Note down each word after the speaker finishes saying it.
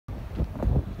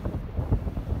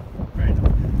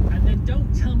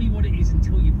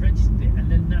until you've registered it,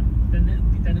 and then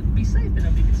it'll be safe, then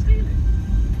nobody can steal it.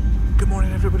 Good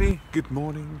morning, everybody. Good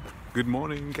morning. Good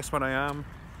morning. Guess what I am?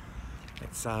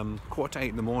 It's 8:15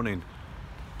 in the morning,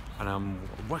 and I'm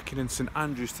working in St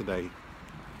Andrews today.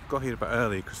 Got here a bit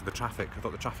early because of the traffic. I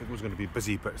thought the traffic was going to be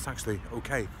busy, but it's actually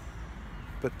okay.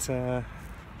 But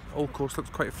Old Course looks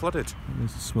quite flooded.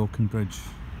 There's the Swilcan Bridge.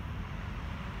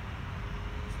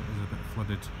 So it is a bit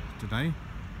flooded today.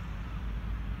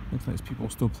 Looks like there's people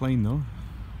still playing though.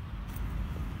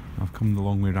 I've come the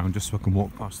long way around just so I can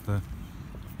walk past the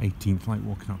 18th, like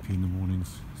walking up here in the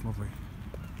mornings. It's lovely.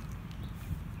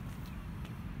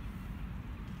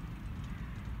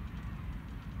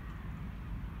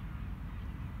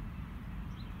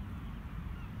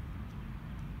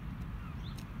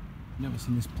 Never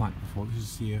seen this plaque before. This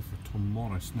is here for Tom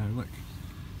Morris. Now look,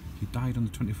 he died on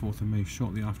the 24th of May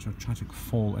shortly after a tragic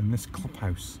fall in this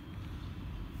clubhouse.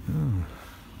 Oh,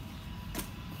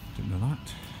 didn't know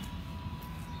that.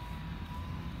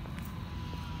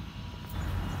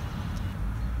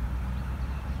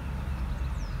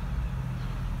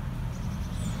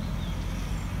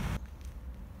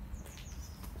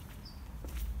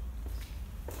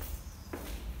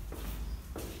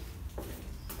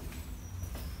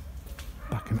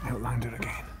 Back in Outlander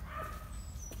again.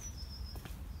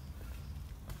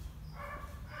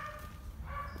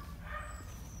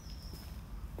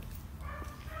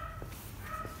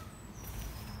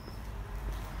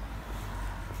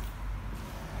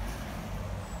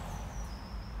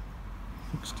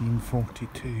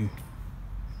 $16.42.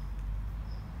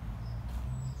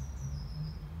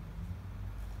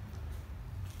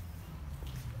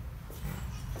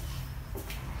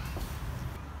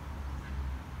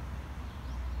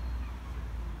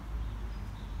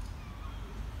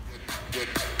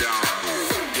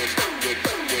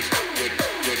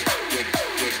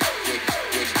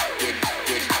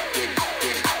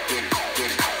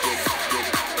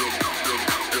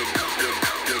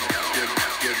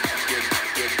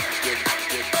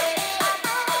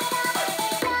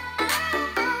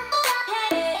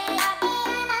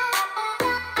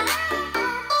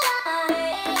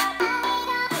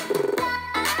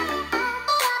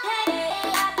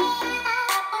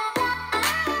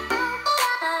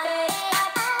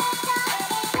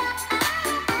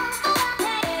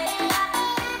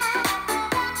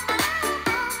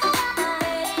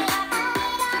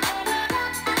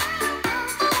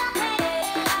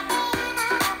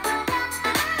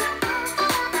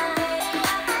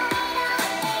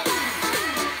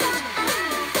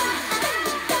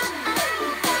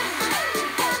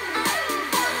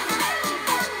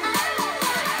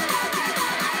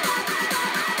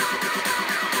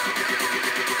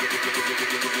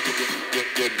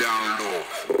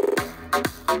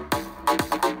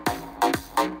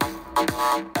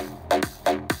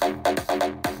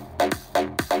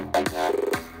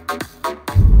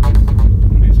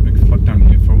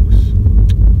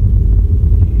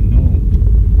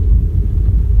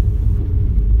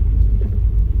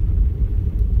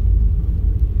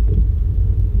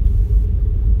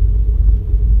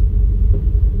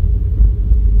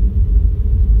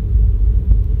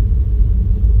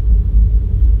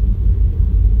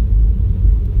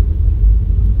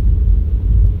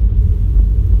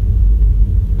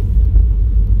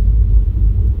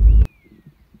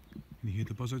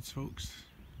 Buzzards, folks.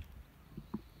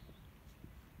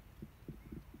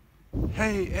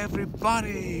 Hey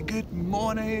everybody, good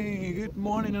morning,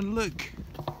 and look,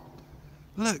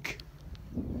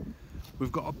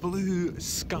 we've got a blue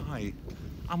sky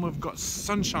and we've got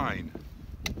sunshine.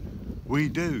 We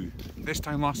do. This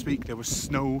time last week there was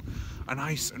snow and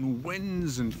ice and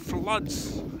winds and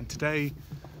floods, and today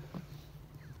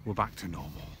we're back to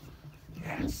normal.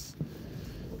 Yes.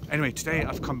 Anyway, today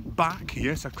I've come back,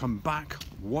 yes, I've come back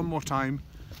one more time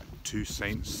to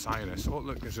St Cyrus. Oh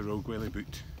look, there's a Rogue Whaley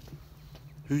boot.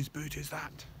 Whose boot is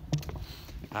that?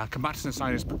 I come back to St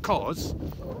Cyrus because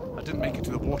I didn't make it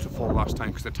to the waterfall last time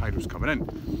because the tide was coming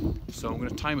in. So I'm going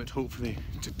to time it hopefully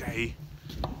today.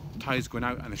 The tide's going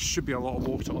out and there should be a lot of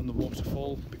water on the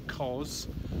waterfall because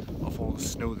of all the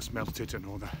snow that's melted and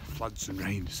all the floods and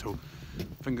rain. So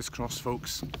fingers crossed,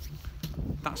 folks.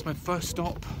 That's my first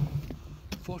stop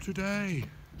for today.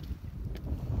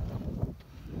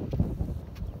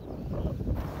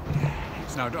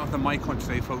 Yes. Now I don't have the mic on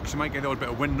today, folks. You might get a little bit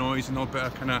of wind noise and a little bit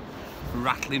of kind of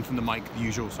rattling from the mic, the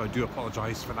usual, so I do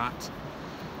apologise for that.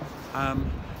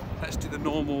 Let's do the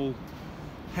normal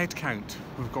head count.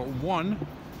 We've got 1,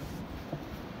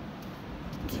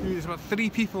 2, there's about 3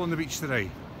 people on the beach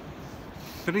today.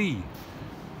 3.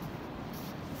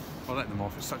 I'll let them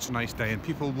off, it's such a nice day and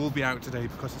people will be out today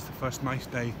because it's the first nice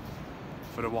day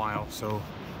for a while, so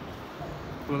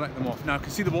we'll let them off. Now I can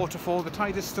see the waterfall. The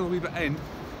tide is still a wee bit in,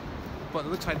 but it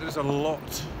looks like there's a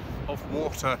lot of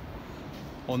water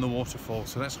on the waterfall,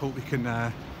 so let's hope we can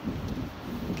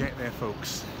get there,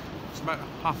 folks. It's about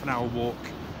a half an hour walk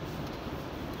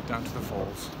down to the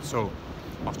falls, so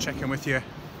I'll check in with you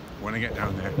when I get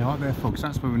down there. Now up there, folks,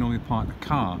 that's where we normally park the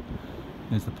car.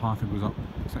 There's the path that goes up.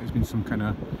 Looks like there's been some kind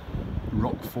of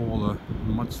rock fall or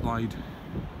mudslide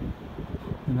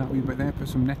in that wee bit there. Put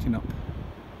some netting up.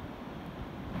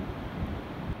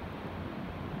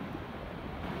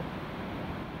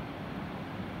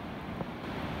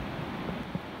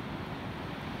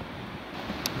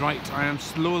 Right, I am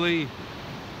slowly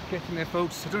getting there,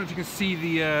 folks. I don't know if you can see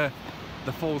the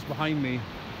falls behind me,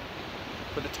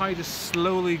 but the tide is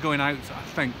slowly going out, I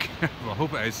think. Well, I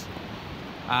hope it is.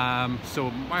 So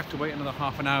I might have to wait another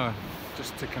half an hour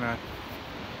just to kind of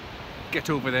get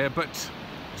over there, but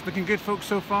it's looking good, folks,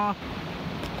 so far.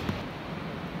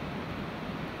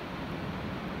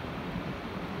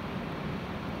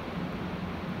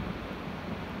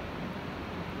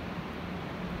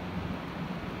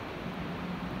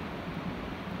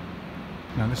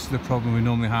 Now this is the problem we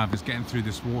normally have, is getting through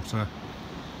this water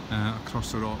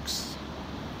across the rocks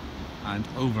and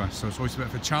over, so it's always a bit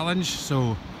of a challenge,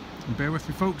 so bear with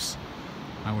me, folks.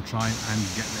 I will try and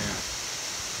get there.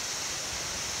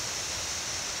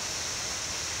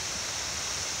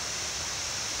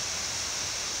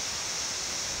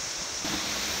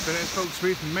 There it is, folks,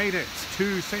 we've made it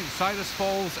to St Cyrus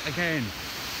Falls again.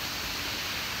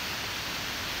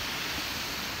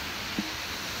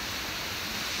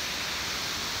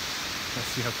 Let's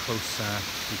see how close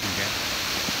we can get.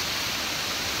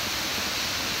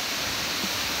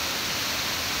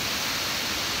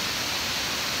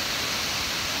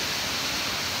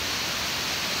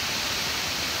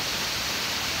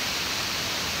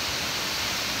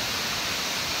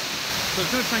 So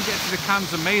I'm going to try and get to the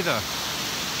Cams of Mather,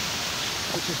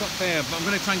 which is up there, but I'm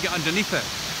going to try and get underneath it.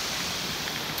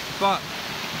 But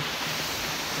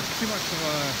there's too much of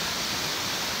a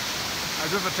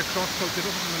river to cross, folks. I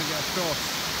don't think I'm going to get across,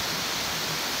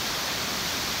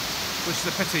 which is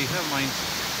a pity. Never mind.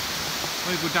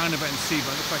 Let me go down a bit and see,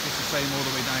 but it looks like it's the same all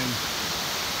the way down.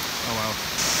 Oh well.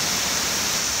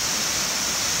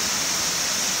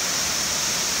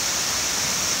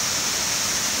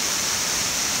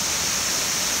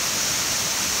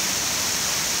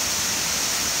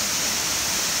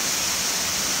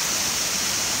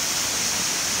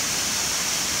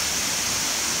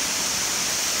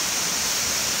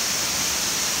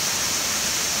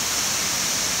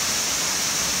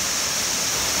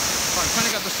 I'm trying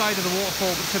to get up the side of the waterfall,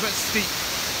 but it's a bit steep.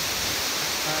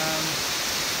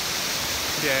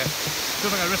 Yeah,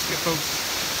 don't think I risk it, folks.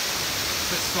 It's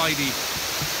a bit slidey.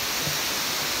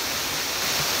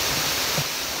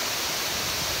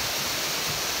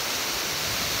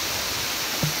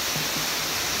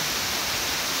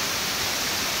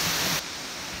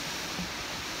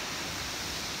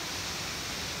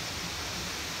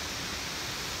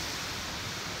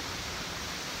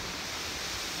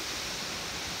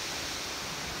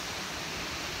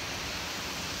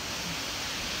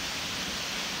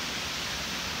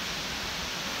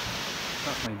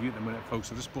 That's my view at the minute,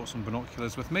 folks. I just brought some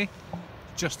binoculars with me,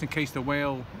 just in case the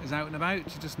whale is out and about.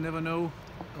 You just never know.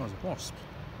 Oh, there's a wasp.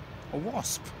 A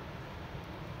wasp!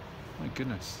 My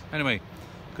goodness. Anyway,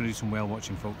 I'm going to do some whale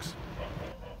watching, folks.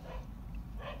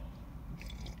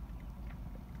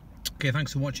 Okay,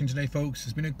 thanks for watching today, folks.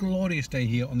 It's been a glorious day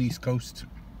here on the East Coast.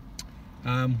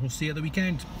 We'll see you at the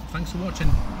weekend. Thanks for watching.